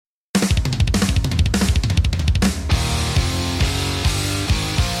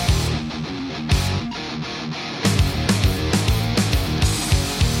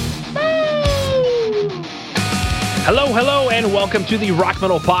and welcome to the Rock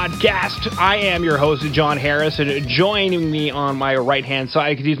Metal Podcast. I am your host, John Harris, and joining me on my right-hand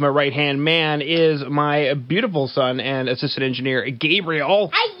side, because he's my right-hand man, is my beautiful son and assistant engineer,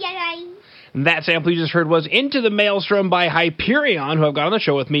 Gabriel. Hi. That sample you just heard was Into the Maelstrom by Hyperion, who I've got on the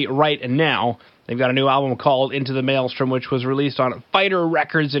show with me right now. They've got a new album called Into the Maelstrom, which was released on Fighter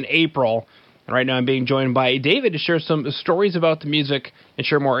Records in April. And right now I'm being joined by David to share some stories about the music and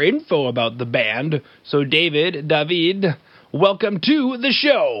share more info about the band. So David, welcome to the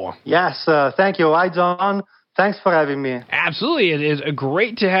show. Yes, thank you. Hi, John. Thanks for having me. Absolutely. It is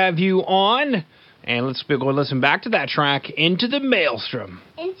great to have you on. And let's go listen back to that track, Into the Maelstrom.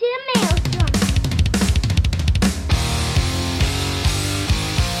 Into the Maelstrom.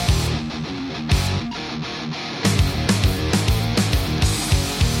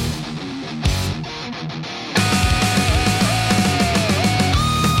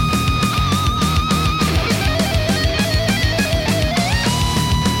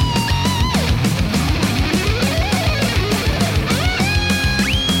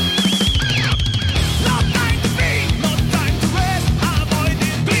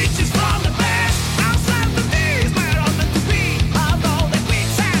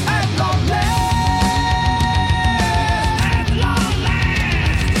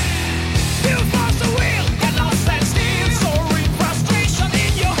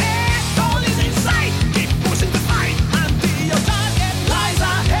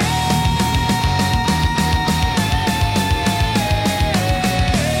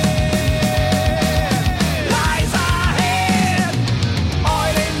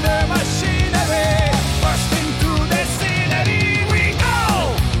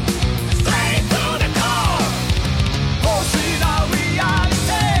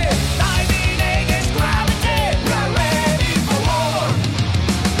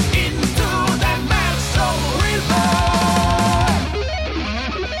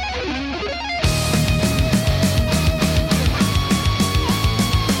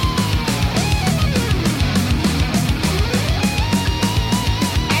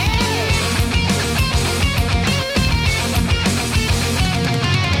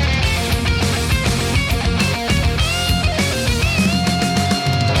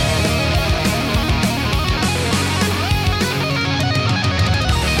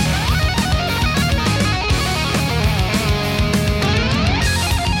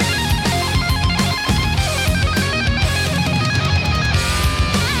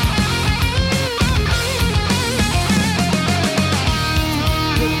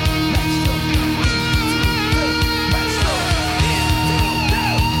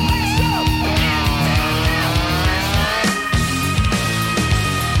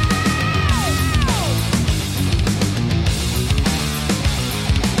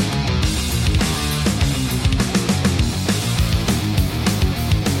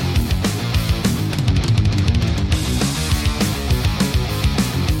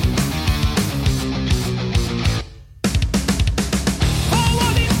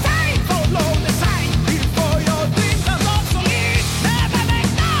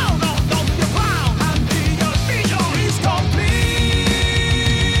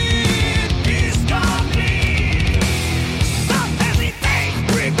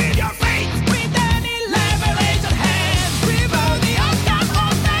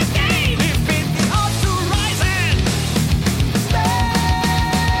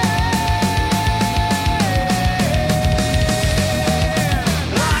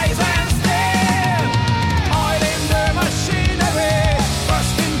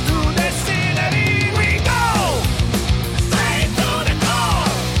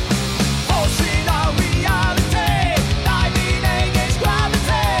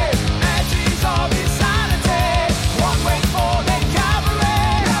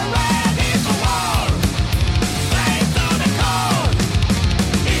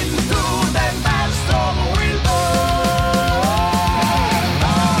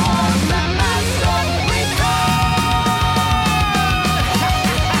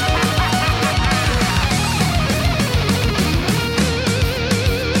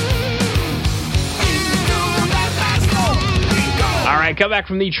 Come back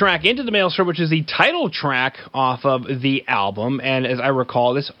from the track Into the Maelstrom, which is the title track off of the album, and as I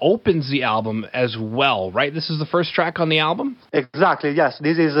recall, this opens the album as well, right? This is the first track on the album? Exactly, yes.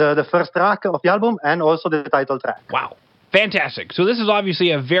 This is the first track of the album and also the title track. Wow. Fantastic. So this is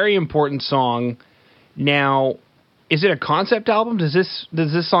obviously a very important song. Now, is it a concept album? Does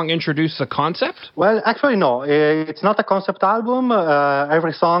this song introduce the concept? Well, actually, no. It's not a concept album.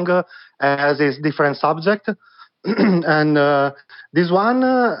 Every song has its different subject. And this one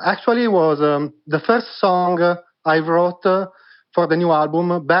actually was the first song I wrote for the new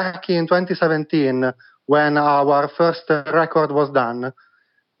album back in 2017 when our first record was done.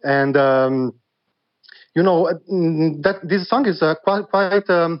 And, that this song is quite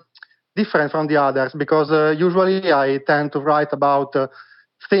different from the others because usually I tend to write about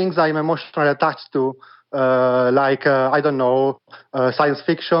things I'm emotionally attached to, science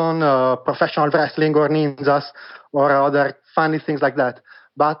fiction, professional wrestling or ninjas or other funny things like that.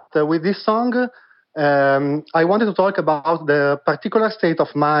 But with this song, I wanted to talk about the particular state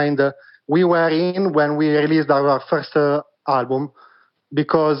of mind we were in when we released our first album,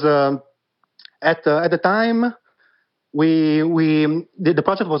 because at the time the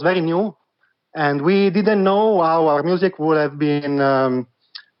project was very new, and we didn't know how our music would have been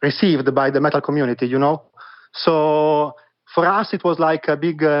received by the metal community, So for us, it was like a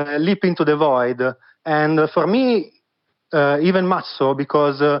big leap into the void. And for me, even much so,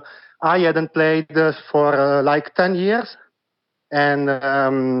 because I hadn't played for like 10 years. And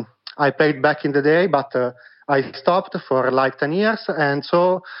I played back in the day, but I stopped for like 10 years. And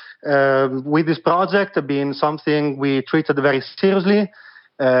so with this project being something we treated very seriously,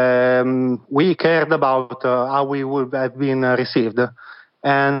 we cared about how we would have been received.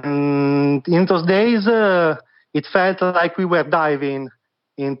 And in those days, it felt like we were diving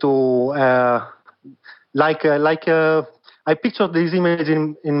into I pictured this image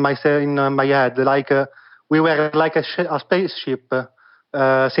in my head, we were like a spaceship,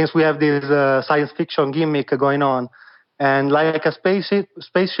 since we have this science fiction gimmick going on, and like a spaceship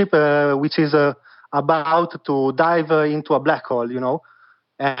which is about to dive into a black hole,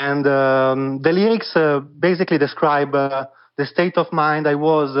 And the lyrics basically describe the state of mind I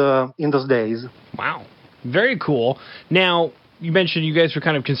was in those days. Wow. Very cool. Now, you mentioned you guys were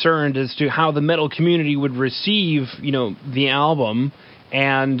kind of concerned as to how the metal community would receive, the album.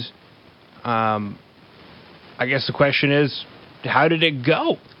 And I guess the question is, how did it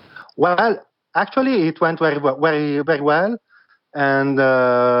go? Well, actually, it went very, very, very well. And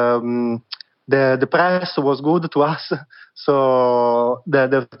the press was good to us. So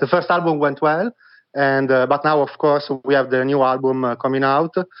the first album went well. And but now, of course, we have the new album coming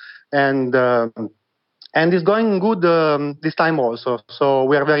out, and it's going good this time also. So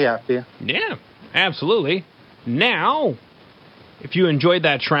we are very happy. Yeah, absolutely. Now, if you enjoyed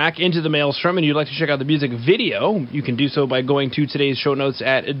that track, Into the Maelstrom, and you'd like to check out the music video, you can do so by going to today's show notes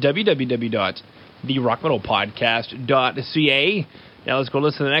at www.therockmetalpodcast.ca. Now let's go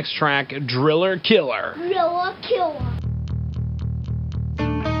listen to the next track, Driller Killer. Driller Killer.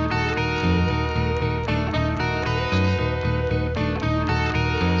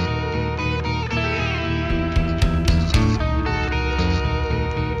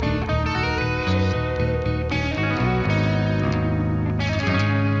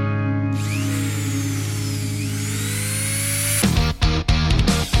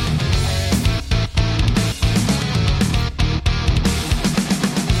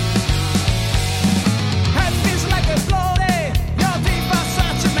 Heart feels like a blow.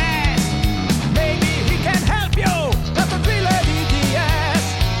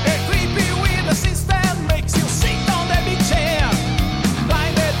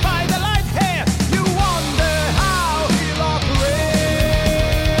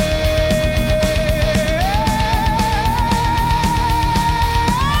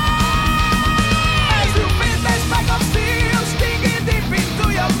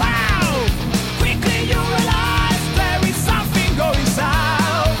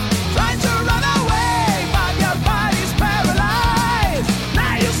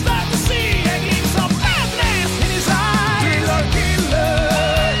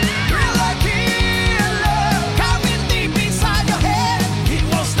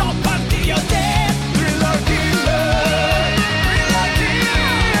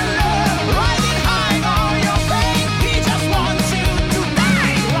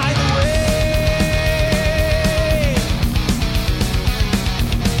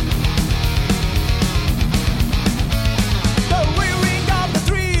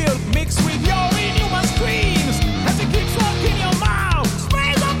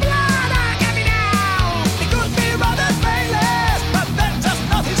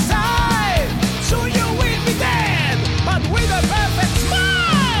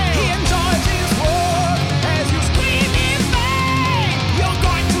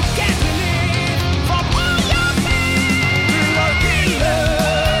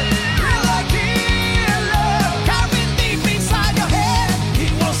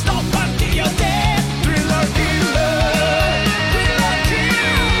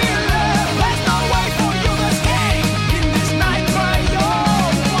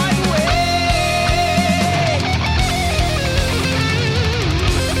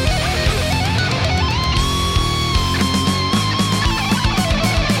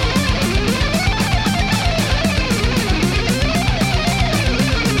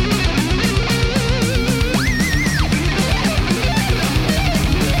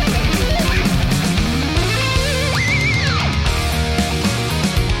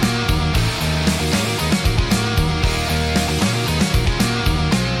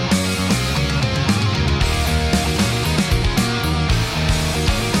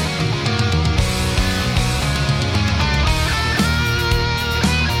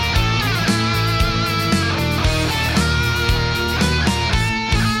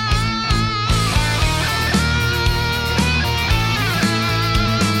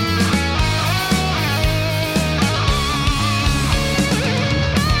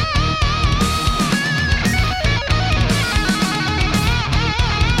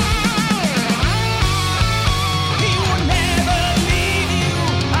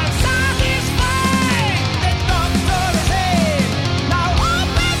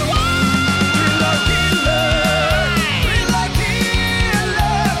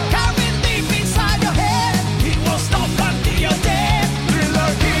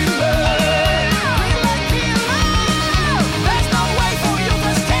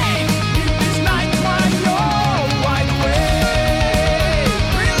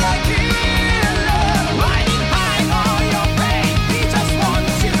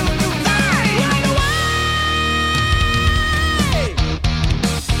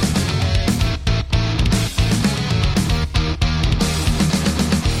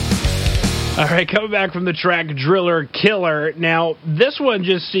 All right, coming back from the track Driller Killer. Now, this one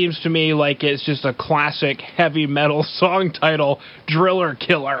just seems to me like it's just a classic heavy metal song title, Driller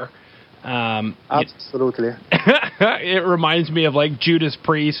Killer. Absolutely. It reminds me of like Judas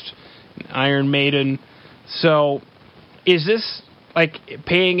Priest, Iron Maiden. So, is this like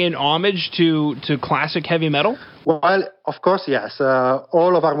paying in homage to classic heavy metal? Well, of course, yes.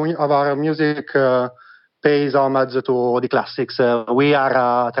 All of our music pays homage to the classics. We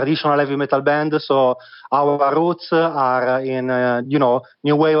are a traditional heavy metal band, so our roots are in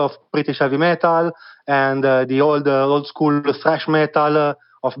new wave of British heavy metal and the old school thrash metal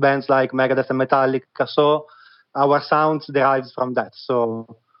of bands like Megadeth and Metallica. So our sound derives from that. So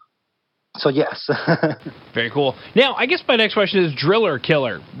yes. Very cool. Now, I guess my next question is Driller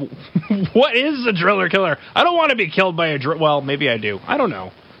Killer. What is a Driller Killer? I don't want to be killed by a well, maybe I do. I don't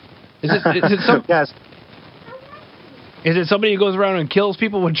know. Is it some? Yes. Is it somebody who goes around and kills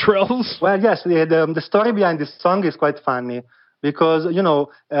people with drills? Well, yes. The story behind this song is quite funny because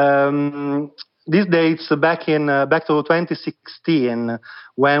this dates back to 2016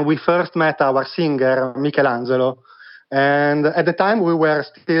 when we first met our singer Michelangelo, and at the time we were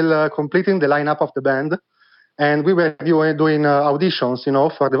still completing the lineup of the band, and we were doing auditions,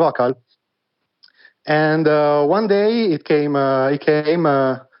 for the vocal. And one day he came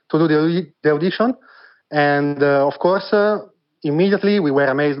to do the audition. And of course, immediately we were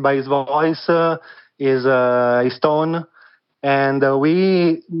amazed by his voice, his tone, and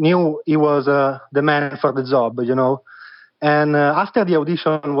we knew he was the man for the job, And after the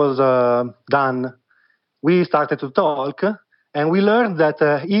audition was done, we started to talk, and we learned that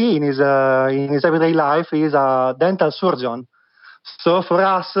he, in his everyday life, is a dental surgeon. So for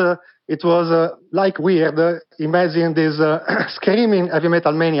us, it was like weird. Imagine this screaming heavy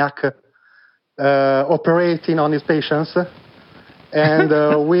metal maniac operating on his patients, and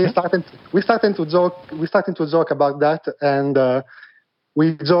we started to joke about that, and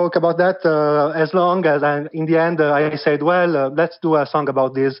we joke about that as long as in the end I said, well, let's do a song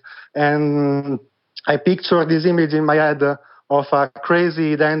about this, and I pictured this image in my head of a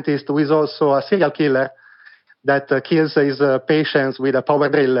crazy dentist who is also a serial killer that kills his patients with a power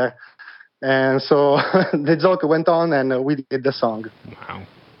driller, and so the joke went on, and we did the song. Wow,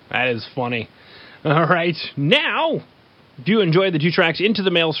 that is funny. All right, now, if you enjoyed the two tracks, Into the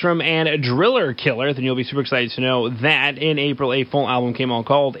Maelstrom and Driller Killer, then you'll be super excited to know that in April, a full album came out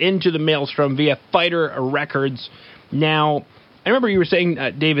called Into the Maelstrom via Fighter Records. Now, I remember you were saying,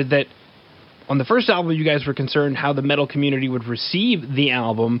 David, that on the first album, you guys were concerned how the metal community would receive the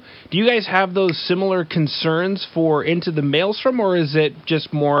album. Do you guys have those similar concerns for Into the Maelstrom, or is it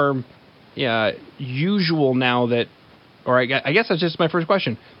just more usual now that, or I guess that's just my first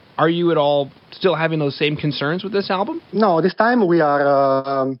question. Are you at all still having those same concerns with this album? No, this time we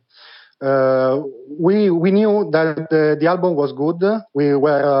are. We knew that the album was good. We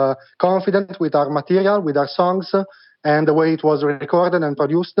were confident with our material, with our songs, and the way it was recorded and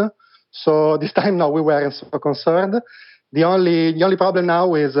produced. So this time, no, we weren't so concerned. The only problem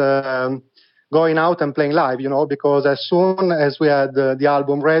now is going out and playing live. Because as soon as we had the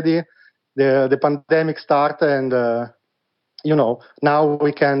album ready, the pandemic started, and now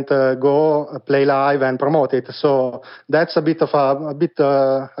we can't go play live and promote it. So that's a bit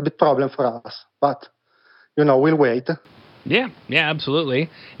problem for us. But we'll wait. Yeah, absolutely.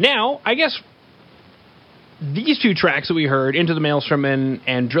 Now, I guess these two tracks that we heard, Into the Maelstrom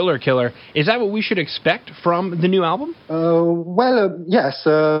and Driller Killer, is that what we should expect from the new album? Yes.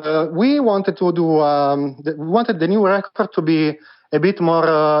 We wanted to do. We wanted the new record to be a bit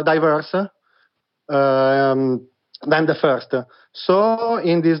more diverse than the first. So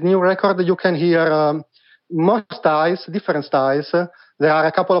in this new record, you can hear more styles, different styles. There are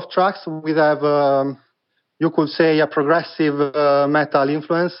a couple of tracks with you could say, a progressive metal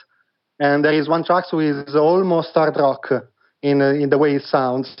influence, and there is one track which is almost hard rock in the way it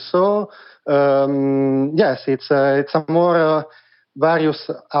sounds. So yes, it's a more varied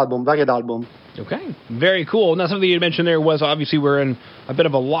album. Okay, very cool. Now, something you mentioned there was obviously we're in a bit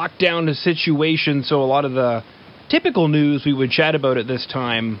of a lockdown situation, so a lot of the typical news we would chat about at this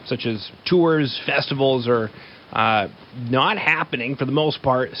time, such as tours, festivals, are not happening for the most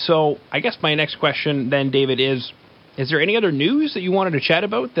part. So I guess my next question then, David, is there any other news that you wanted to chat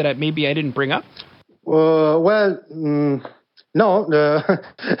about that maybe I didn't bring up? No.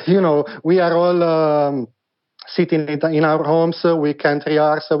 We are all sitting in our homes. We can't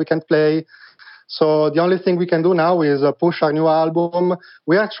rehearse, we can't play. So the only thing we can do now is push our new album.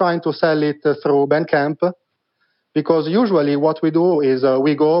 We are trying to sell it through Bandcamp, because usually what we do is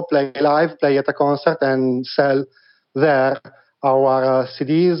we go play live, play at a concert and sell there our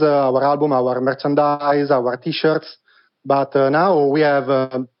CDs, our album, our merchandise, our T-shirts. But now we have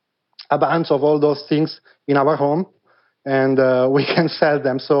a bunch of all those things in our home, and we can sell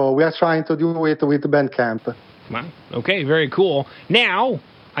them. So we are trying to do it with Bandcamp. Wow. Okay, very cool. Now,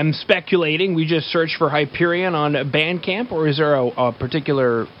 I'm speculating we just search for Hyperion on Bandcamp, or is there a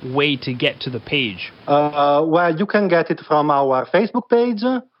particular way to get to the page? Well, you can get it from our Facebook page,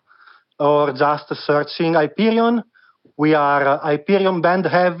 or just searching Hyperion. We are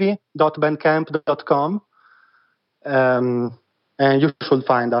hyperionbandheavy.bandcamp.com, and you should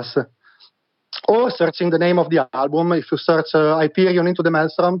find us. Or searching the name of the album. If you search Hyperion Into the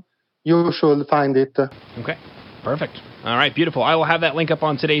Maelstrom, you should find it. Okay. Perfect. All right, beautiful. I will have that link up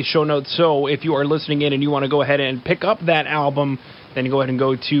on today's show notes, so if you are listening in and you want to go ahead and pick up that album, then go ahead and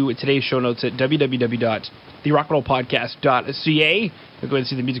go to today's show notes at www.therockmetalpodcast.ca. You'll go ahead and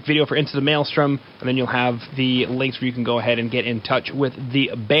see the music video for Into the Maelstrom, and then you'll have the links where you can go ahead and get in touch with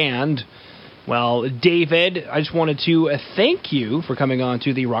the band. Well, David, I just wanted to thank you for coming on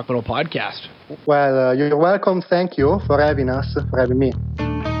to the Rock Metal Podcast. Well, you're welcome. Thank you for having us, for having me.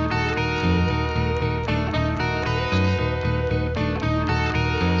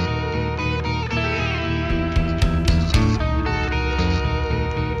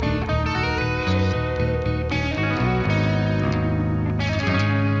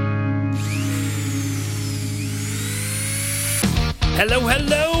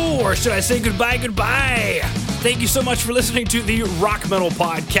 Hello, or should I say goodbye? Thank you so much for listening to the Rock Metal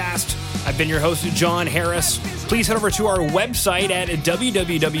Podcast. I've been your host, John Harris. Please head over to our website at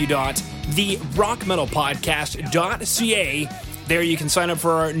www.therockmetalpodcast.ca. There you can sign up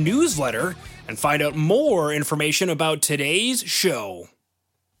for our newsletter and find out more information about today's show.